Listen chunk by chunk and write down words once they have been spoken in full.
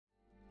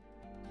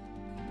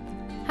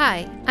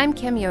Hi, I'm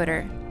Kim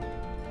Yoder.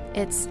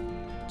 It's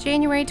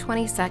January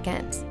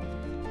 22nd,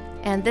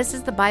 and this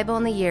is the Bible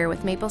in the Year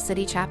with Maple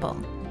City Chapel.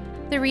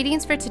 The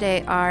readings for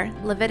today are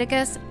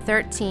Leviticus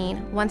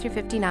 13, 1 through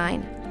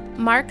 59,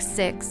 Mark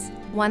 6,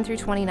 1 through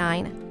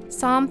 29,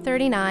 Psalm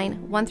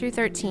 39, 1 through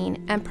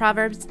 13, and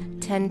Proverbs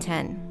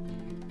 10:10.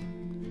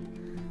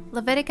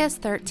 Leviticus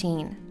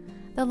 13.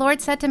 The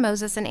Lord said to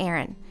Moses and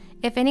Aaron,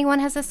 "If anyone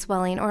has a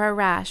swelling or a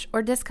rash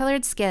or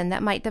discolored skin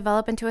that might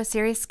develop into a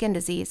serious skin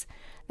disease,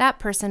 that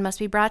person must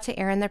be brought to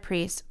Aaron the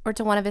priest or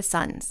to one of his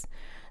sons.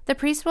 The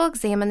priest will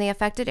examine the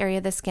affected area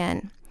of the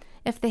skin.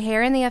 If the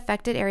hair in the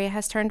affected area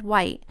has turned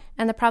white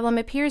and the problem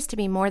appears to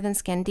be more than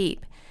skin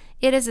deep,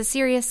 it is a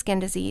serious skin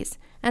disease,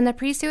 and the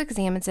priest who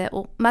examines it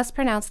must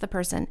pronounce the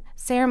person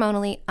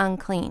ceremonially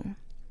unclean.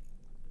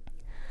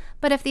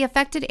 But if the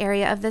affected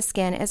area of the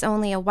skin is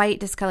only a white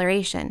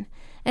discoloration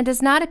and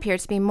does not appear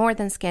to be more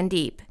than skin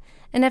deep,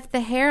 and if the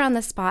hair on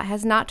the spot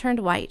has not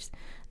turned white,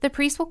 the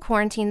priest will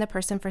quarantine the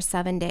person for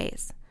 7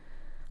 days.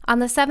 On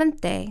the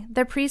 7th day,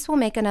 the priest will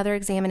make another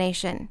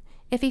examination.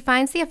 If he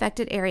finds the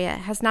affected area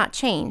has not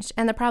changed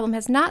and the problem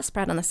has not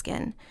spread on the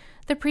skin,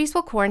 the priest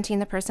will quarantine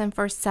the person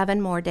for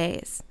 7 more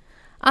days.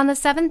 On the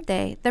 7th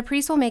day, the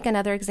priest will make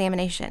another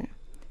examination.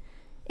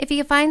 If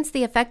he finds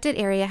the affected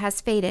area has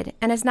faded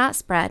and has not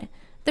spread,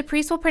 the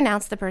priest will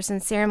pronounce the person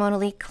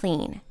ceremonially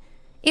clean.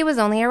 It was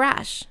only a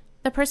rash.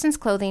 The person's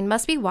clothing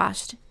must be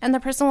washed, and the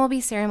person will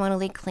be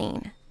ceremonially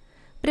clean.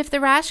 But if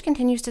the rash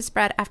continues to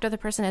spread after the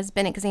person has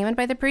been examined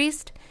by the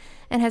priest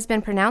and has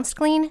been pronounced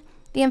clean,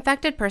 the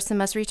infected person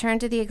must return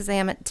to be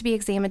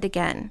examined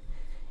again.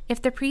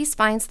 If the priest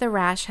finds the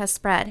rash has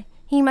spread,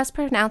 he must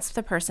pronounce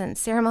the person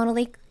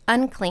ceremonially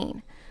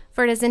unclean,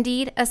 for it is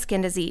indeed a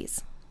skin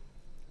disease.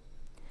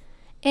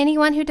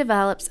 Anyone who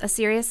develops a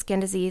serious skin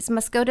disease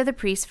must go to the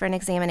priest for an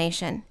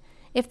examination.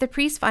 If the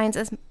priest finds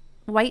a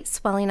white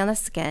swelling on the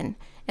skin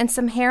and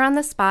some hair on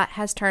the spot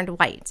has turned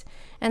white,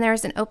 and there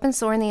is an open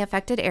sore in the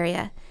affected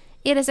area,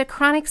 it is a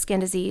chronic skin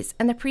disease,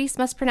 and the priest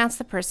must pronounce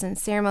the person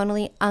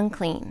ceremonially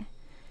unclean.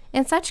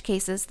 In such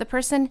cases, the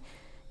person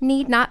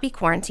need not be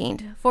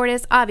quarantined, for it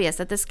is obvious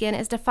that the skin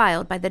is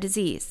defiled by the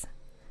disease.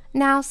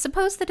 Now,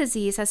 suppose the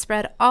disease has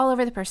spread all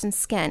over the person's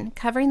skin,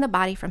 covering the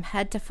body from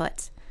head to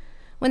foot.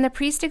 When the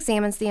priest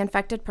examines the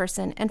infected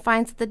person and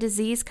finds that the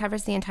disease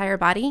covers the entire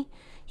body,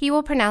 he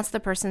will pronounce the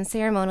person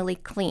ceremonially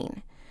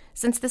clean.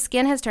 Since the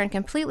skin has turned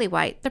completely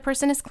white, the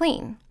person is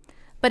clean.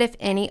 But if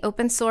any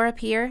open sore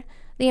appear,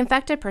 the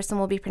infected person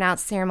will be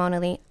pronounced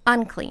ceremonially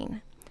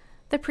unclean.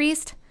 The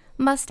priest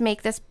must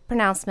make this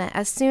pronouncement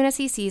as soon as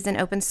he sees an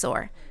open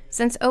sore,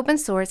 since open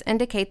sores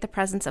indicate the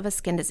presence of a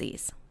skin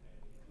disease.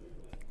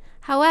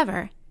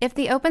 However, if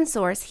the open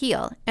sores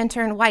heal and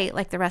turn white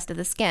like the rest of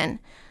the skin,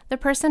 the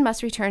person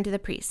must return to the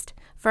priest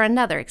for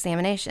another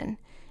examination.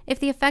 If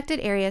the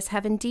affected areas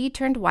have indeed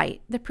turned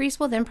white, the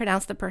priest will then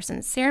pronounce the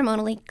person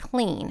ceremonially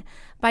clean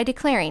by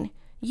declaring,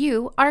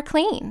 "You are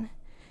clean."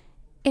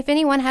 If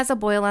anyone has a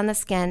boil on the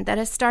skin that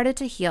has started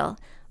to heal,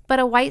 but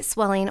a white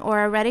swelling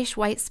or a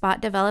reddish-white spot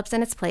develops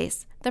in its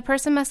place, the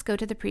person must go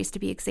to the priest to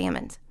be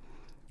examined.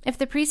 If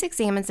the priest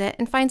examines it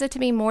and finds it to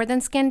be more than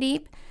skin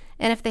deep,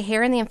 and if the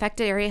hair in the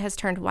infected area has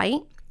turned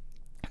white,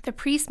 the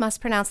priest must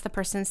pronounce the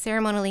person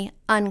ceremonially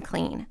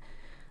unclean.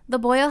 The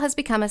boil has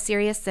become a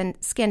serious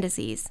skin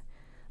disease.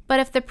 But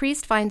if the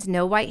priest finds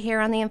no white hair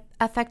on the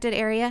affected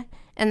area,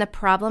 and the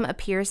problem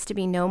appears to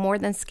be no more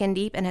than skin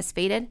deep and has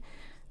faded,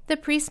 the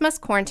priest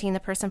must quarantine the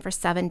person for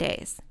 7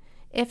 days.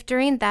 If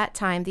during that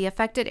time the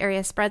affected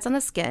area spreads on the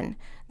skin,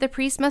 the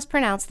priest must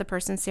pronounce the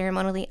person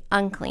ceremonially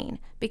unclean,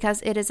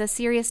 because it is a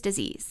serious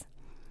disease.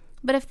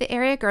 But if the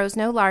area grows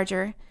no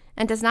larger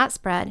and does not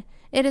spread,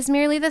 it is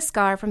merely the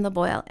scar from the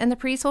boil, and the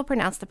priest will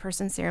pronounce the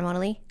person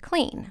ceremonially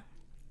clean.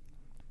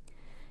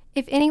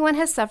 If anyone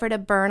has suffered a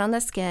burn on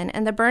the skin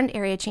and the burned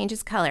area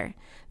changes color,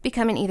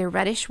 becoming either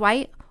reddish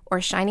white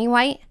or shiny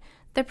white,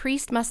 the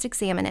priest must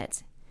examine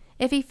it.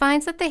 If he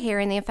finds that the hair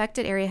in the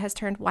affected area has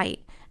turned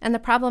white and the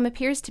problem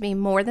appears to be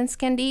more than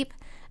skin deep,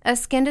 a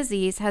skin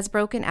disease has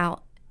broken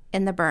out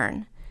in the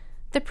burn.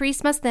 The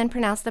priest must then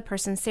pronounce the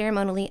person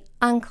ceremonially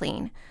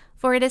unclean,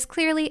 for it is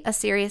clearly a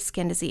serious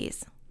skin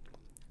disease.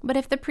 But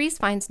if the priest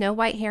finds no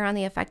white hair on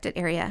the affected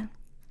area,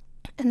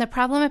 and the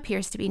problem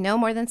appears to be no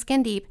more than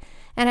skin deep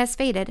and has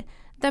faded,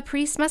 the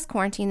priest must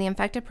quarantine the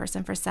infected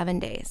person for 7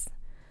 days.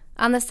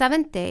 On the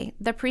 7th day,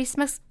 the priest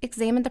must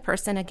examine the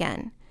person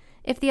again.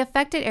 If the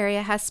affected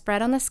area has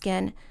spread on the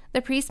skin,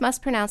 the priest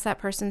must pronounce that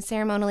person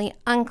ceremonially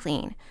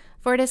unclean,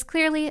 for it is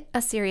clearly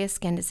a serious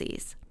skin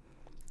disease.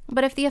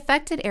 But if the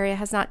affected area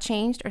has not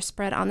changed or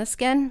spread on the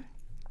skin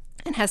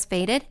and has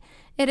faded,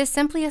 it is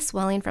simply a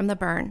swelling from the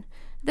burn.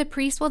 The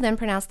priest will then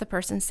pronounce the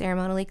person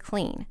ceremonially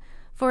clean,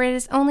 for it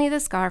is only the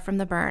scar from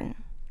the burn.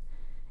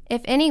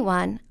 If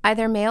anyone,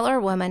 either male or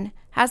woman,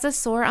 has a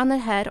sore on the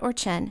head or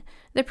chin,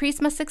 the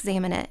priest must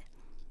examine it.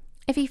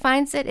 If he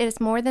finds it is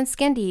more than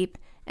skin deep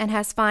and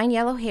has fine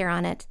yellow hair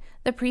on it,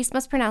 the priest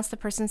must pronounce the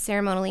person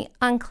ceremonially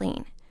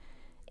unclean.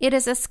 It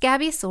is a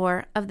scabby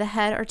sore of the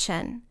head or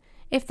chin.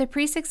 If the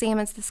priest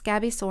examines the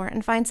scabby sore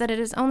and finds that it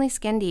is only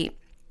skin deep,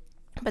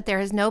 but there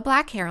is no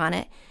black hair on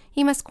it,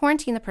 he must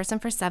quarantine the person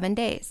for 7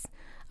 days.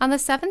 On the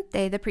 7th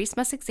day, the priest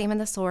must examine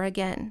the sore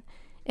again.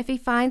 If he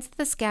finds that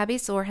the scabby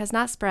sore has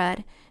not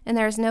spread, and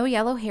there is no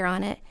yellow hair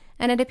on it,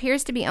 and it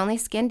appears to be only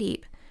skin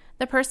deep,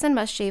 the person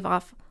must shave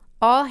off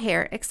all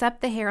hair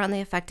except the hair on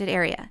the affected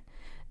area.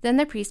 Then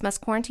the priest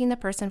must quarantine the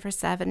person for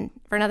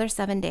another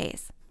 7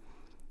 days.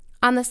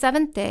 On the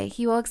 7th day,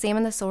 he will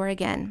examine the sore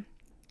again.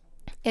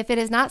 If it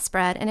is not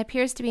spread and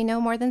appears to be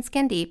no more than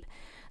skin deep,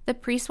 the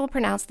priest will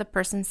pronounce the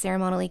person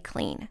ceremonially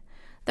clean.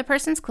 The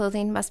person's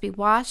clothing must be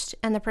washed,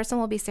 and the person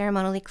will be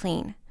ceremonially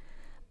clean.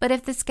 But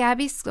if the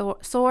scabby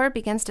sore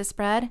begins to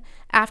spread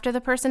after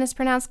the person is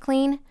pronounced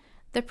clean,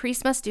 the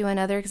priest must do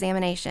another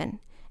examination.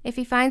 If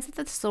he finds that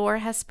the sore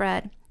has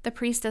spread, the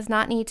priest does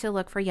not need to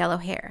look for yellow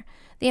hair.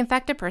 The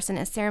infected person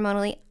is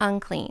ceremonially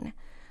unclean.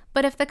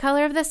 But if the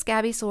color of the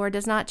scabby sore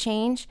does not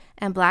change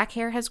and black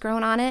hair has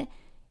grown on it,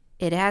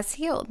 it has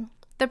healed.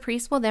 The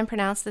priest will then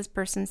pronounce this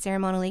person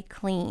ceremonially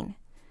clean.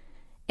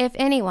 If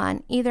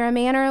anyone, either a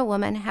man or a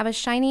woman, have a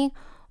shiny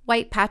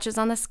white patches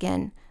on the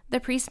skin, the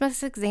priest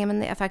must examine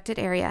the affected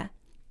area.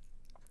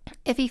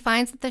 If he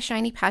finds that the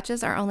shiny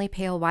patches are only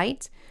pale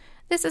white,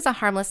 this is a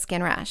harmless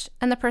skin rash,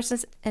 and the person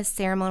is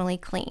ceremonially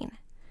clean.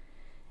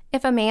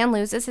 If a man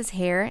loses his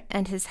hair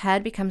and his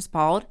head becomes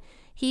bald,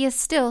 he is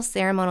still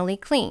ceremonially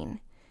clean.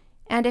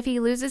 And if he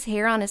loses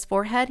hair on his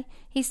forehead,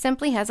 he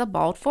simply has a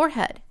bald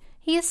forehead.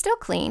 He is still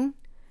clean.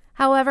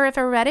 However, if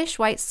a reddish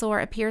white sore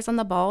appears on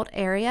the bald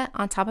area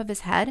on top of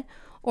his head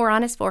or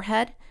on his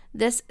forehead,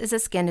 this is a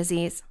skin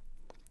disease.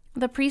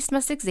 The priest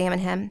must examine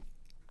him,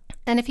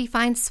 and if he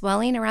finds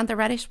swelling around the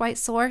reddish white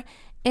sore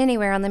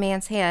anywhere on the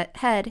man's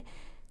head,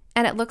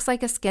 and it looks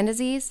like a skin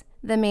disease,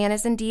 the man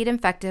is indeed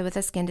infected with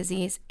a skin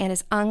disease and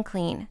is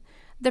unclean.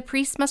 The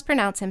priest must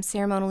pronounce him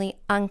ceremonially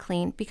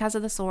unclean because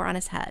of the sore on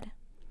his head.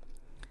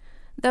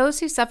 Those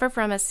who suffer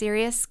from a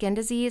serious skin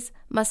disease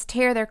must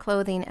tear their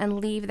clothing and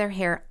leave their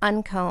hair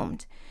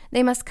uncombed.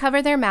 They must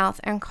cover their mouth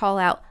and call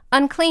out,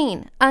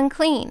 "Unclean!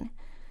 Unclean!"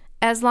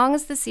 As long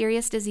as the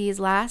serious disease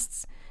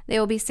lasts, they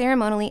will be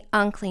ceremonially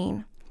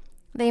unclean.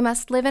 They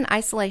must live in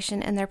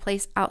isolation in their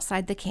place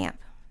outside the camp.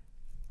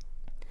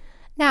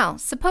 Now,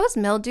 suppose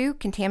mildew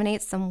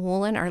contaminates some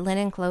woolen or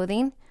linen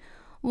clothing.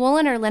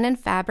 Woolen or linen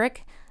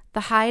fabric,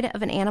 the hide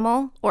of an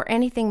animal, or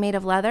anything made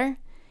of leather.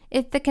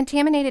 If the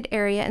contaminated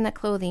area in the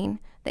clothing,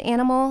 the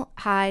animal,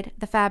 hide,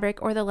 the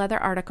fabric, or the leather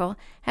article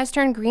has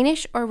turned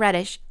greenish or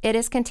reddish, it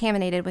is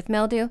contaminated with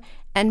mildew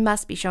and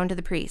must be shown to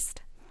the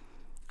priest.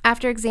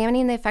 After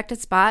examining the affected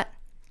spot,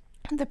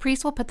 the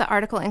priest will put the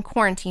article in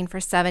quarantine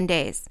for 7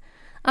 days.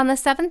 On the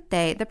 7th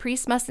day, the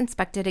priest must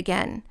inspect it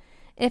again.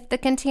 If the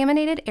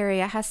contaminated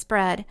area has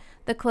spread,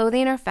 the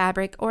clothing or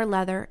fabric or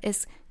leather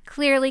is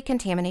clearly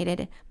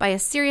contaminated by a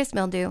serious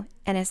mildew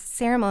and is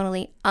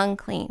ceremonially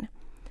unclean.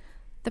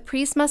 The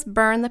priest must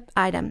burn the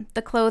item,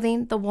 the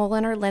clothing, the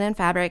woolen or linen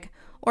fabric,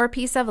 or a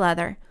piece of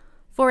leather,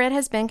 for it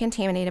has been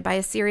contaminated by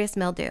a serious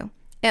mildew.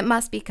 It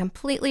must be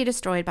completely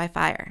destroyed by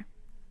fire.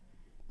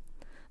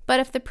 But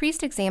if the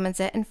priest examines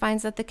it and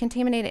finds that the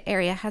contaminated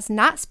area has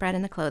not spread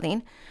in the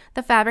clothing,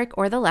 the fabric,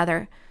 or the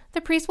leather,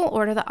 the priest will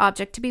order the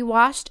object to be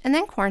washed and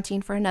then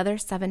quarantined for another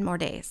 7 more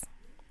days.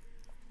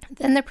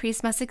 Then the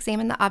priest must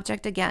examine the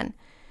object again.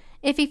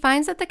 If he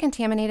finds that the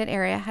contaminated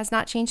area has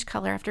not changed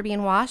color after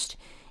being washed,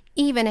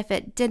 even if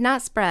it did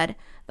not spread,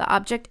 the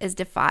object is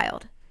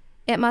defiled.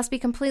 It must be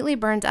completely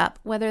burned up,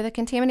 whether the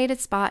contaminated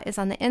spot is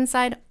on the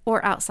inside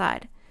or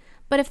outside.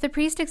 But if the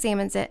priest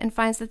examines it and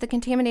finds that the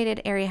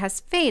contaminated area has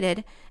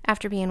faded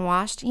after being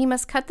washed, he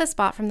must cut the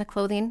spot from the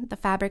clothing, the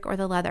fabric, or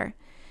the leather.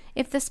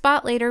 If the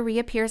spot later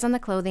reappears on the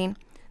clothing,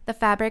 the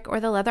fabric, or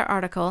the leather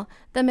article,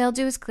 the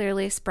mildew is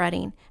clearly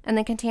spreading, and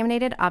the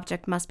contaminated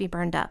object must be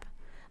burned up.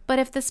 But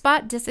if the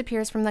spot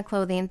disappears from the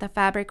clothing, the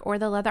fabric, or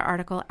the leather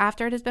article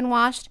after it has been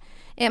washed,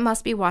 it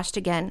must be washed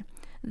again.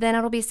 Then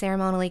it will be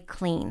ceremonially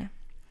clean.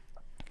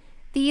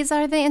 These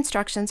are the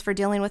instructions for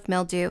dealing with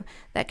mildew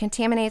that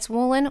contaminates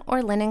woolen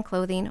or linen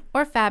clothing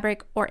or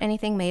fabric or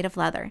anything made of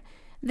leather.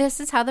 This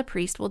is how the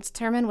priest will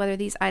determine whether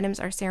these items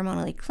are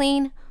ceremonially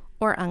clean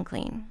or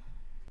unclean.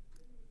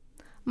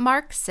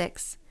 Mark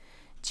 6.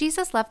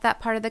 Jesus left that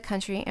part of the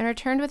country and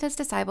returned with his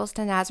disciples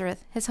to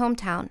Nazareth, his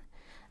hometown.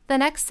 The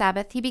next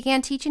Sabbath, he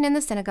began teaching in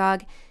the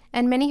synagogue,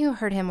 and many who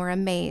heard him were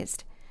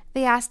amazed.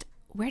 They asked,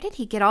 "Where did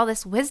he get all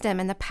this wisdom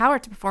and the power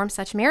to perform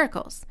such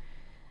miracles?"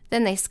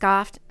 Then they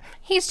scoffed,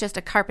 "He's just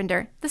a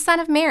carpenter, the son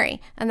of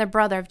Mary, and the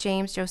brother of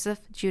James, Joseph,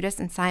 Judas,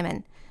 and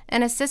Simon.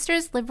 And his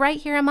sisters live right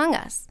here among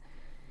us."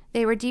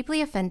 They were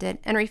deeply offended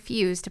and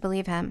refused to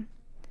believe him.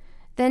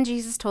 Then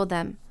Jesus told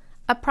them,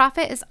 "A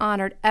prophet is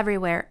honored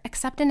everywhere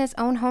except in his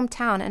own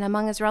hometown and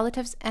among his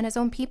relatives and his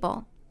own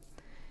people."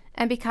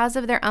 And because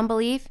of their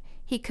unbelief,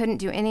 he couldn't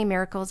do any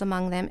miracles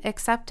among them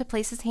except to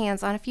place his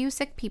hands on a few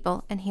sick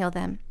people and heal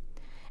them.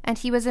 And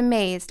he was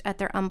amazed at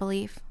their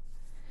unbelief.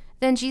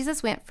 Then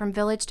Jesus went from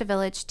village to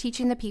village,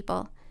 teaching the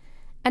people.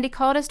 And he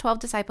called his 12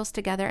 disciples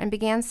together and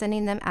began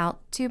sending them out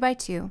 2 by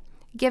 2,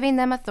 giving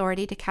them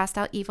authority to cast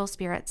out evil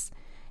spirits.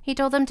 He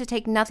told them to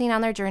take nothing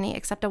on their journey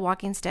except a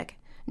walking stick.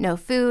 No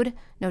food,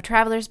 no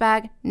traveler's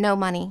bag, no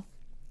money.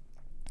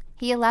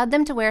 He allowed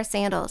them to wear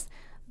sandals,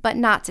 but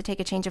not to take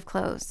a change of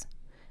clothes.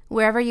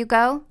 Wherever you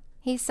go,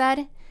 he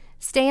said,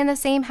 stay in the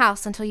same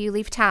house until you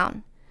leave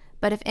town.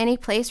 But if any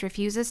place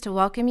refuses to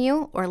welcome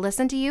you or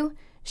listen to you,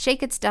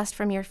 shake its dust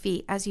from your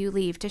feet as you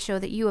leave to show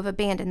that you have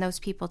abandoned those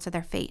people to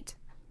their fate.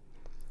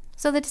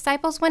 So the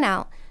disciples went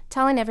out,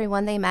 telling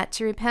everyone they met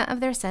to repent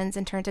of their sins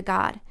and turn to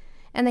God.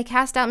 And they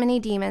cast out many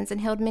demons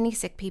and healed many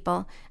sick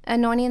people,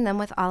 anointing them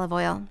with olive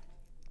oil.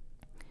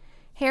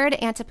 Herod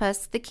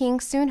Antipas, the king,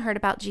 soon heard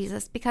about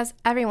Jesus because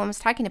everyone was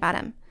talking about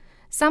him.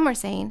 Some were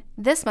saying,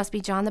 this must be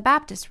John the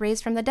Baptist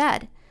raised from the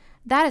dead.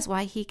 That is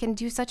why he can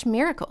do such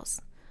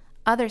miracles.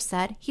 Others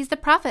said, he's the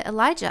prophet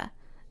Elijah.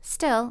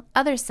 Still,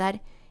 others said,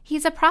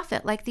 he's a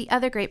prophet like the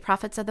other great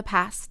prophets of the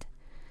past.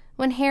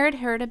 When Herod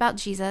heard about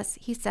Jesus,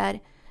 he said,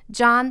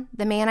 John,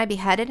 the man I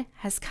beheaded,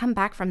 has come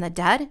back from the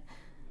dead?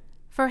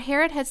 For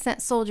Herod had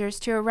sent soldiers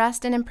to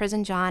arrest and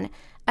imprison John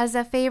as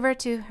a favor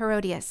to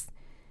Herodias.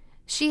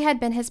 She had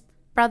been his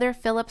brother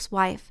Philip's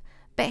wife,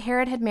 but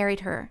Herod had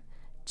married her.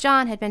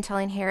 John had been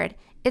telling Herod,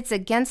 it's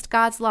against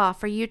God's law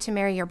for you to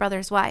marry your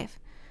brother's wife.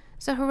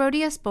 So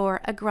Herodias bore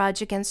a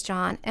grudge against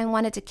John and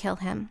wanted to kill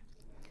him.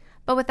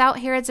 But without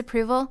Herod's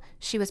approval,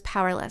 she was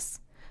powerless.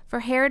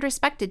 For Herod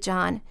respected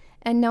John,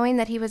 and knowing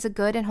that he was a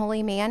good and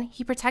holy man,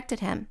 he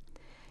protected him.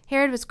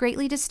 Herod was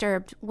greatly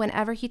disturbed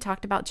whenever he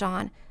talked about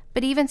John,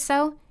 but even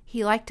so,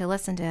 he liked to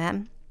listen to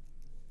him.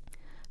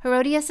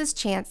 Herodias'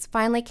 chance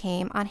finally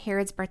came on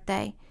Herod's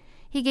birthday.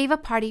 He gave a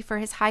party for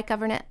his high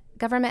government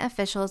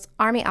officials,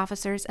 army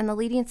officers, and the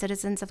leading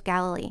citizens of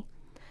Galilee.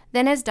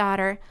 Then his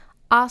daughter,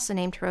 also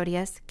named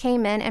Herodias,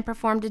 came in and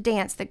performed a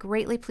dance that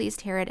greatly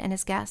pleased Herod and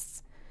his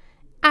guests.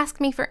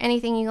 Ask me for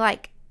anything you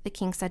like, the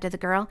king said to the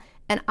girl,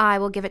 and I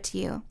will give it to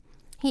you.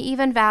 He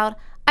even vowed,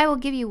 I will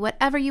give you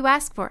whatever you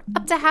ask for,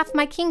 up to half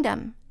my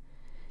kingdom.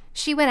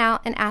 She went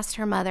out and asked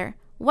her mother,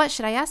 what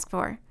should I ask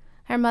for?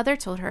 Her mother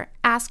told her,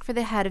 ask for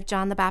the head of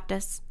John the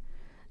Baptist.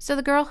 So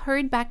the girl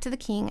hurried back to the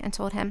king and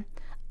told him,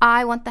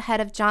 I want the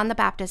head of John the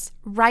Baptist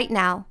right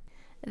now.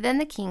 Then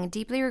the king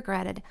deeply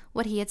regretted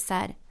what he had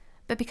said,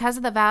 but because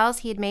of the vows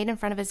he had made in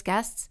front of his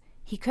guests,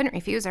 he couldn't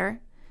refuse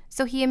her.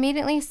 So he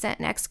immediately sent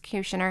an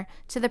executioner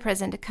to the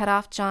prison to cut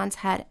off John's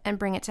head and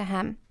bring it to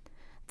him.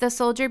 The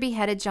soldier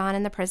beheaded John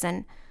in the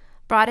prison,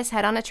 brought his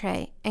head on a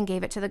tray, and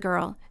gave it to the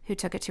girl, who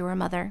took it to her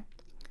mother.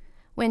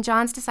 When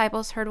John's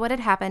disciples heard what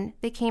had happened,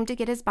 they came to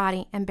get his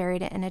body and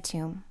buried it in a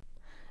tomb.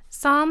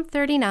 Psalm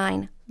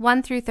 39,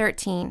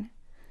 1-13.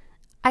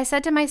 I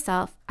said to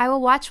myself, I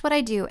will watch what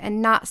I do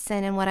and not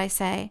sin in what I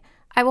say.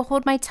 I will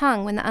hold my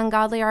tongue when the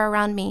ungodly are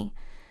around me.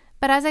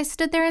 But as I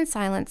stood there in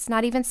silence,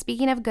 not even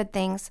speaking of good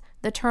things,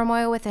 the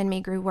turmoil within me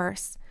grew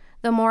worse.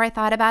 The more I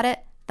thought about it,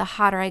 the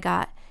hotter I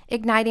got,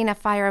 igniting a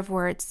fire of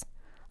words.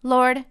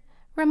 Lord,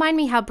 remind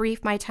me how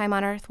brief my time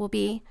on earth will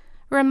be.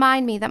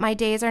 Remind me that my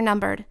days are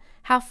numbered,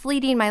 how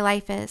fleeting my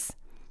life is.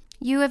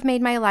 You have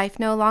made my life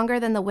no longer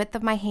than the width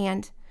of my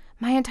hand.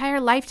 My entire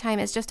lifetime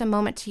is just a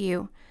moment to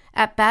you.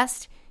 At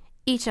best,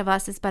 each of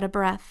us is but a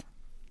breath.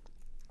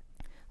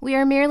 We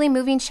are merely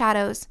moving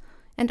shadows,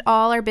 and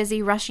all are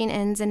busy rushing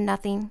ends in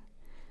nothing.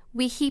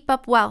 We heap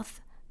up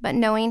wealth, but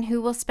knowing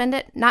who will spend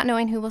it, not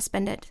knowing who will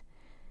spend it.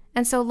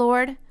 And so,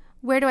 Lord,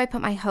 where do I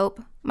put my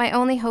hope? My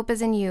only hope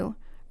is in you.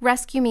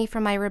 Rescue me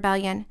from my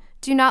rebellion.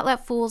 Do not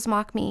let fools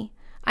mock me.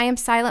 I am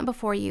silent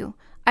before you.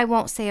 I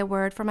won't say a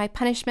word, for my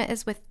punishment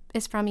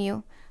is from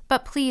you.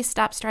 But please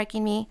stop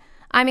striking me.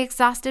 I'm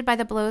exhausted by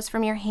the blows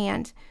from your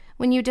hand.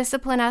 When you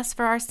discipline us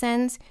for our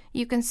sins,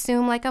 you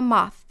consume like a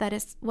moth that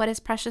is what is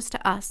precious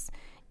to us.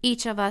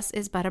 Each of us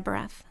is but a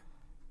breath.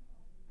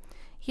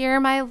 Hear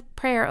my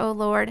prayer, O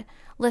Lord.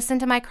 Listen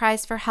to my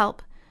cries for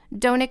help.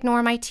 Don't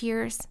ignore my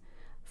tears.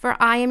 For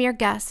I am your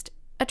guest,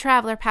 a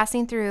traveler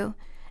passing through,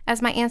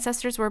 as my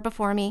ancestors were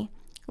before me.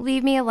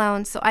 Leave me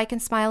alone so I can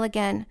smile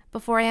again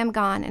before I am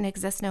gone and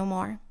exist no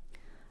more.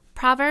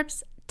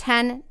 Proverbs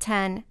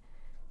 10:10.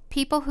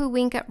 People who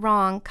wink at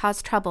wrong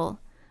cause trouble,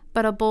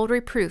 but a bold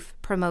reproof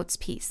promotes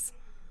peace.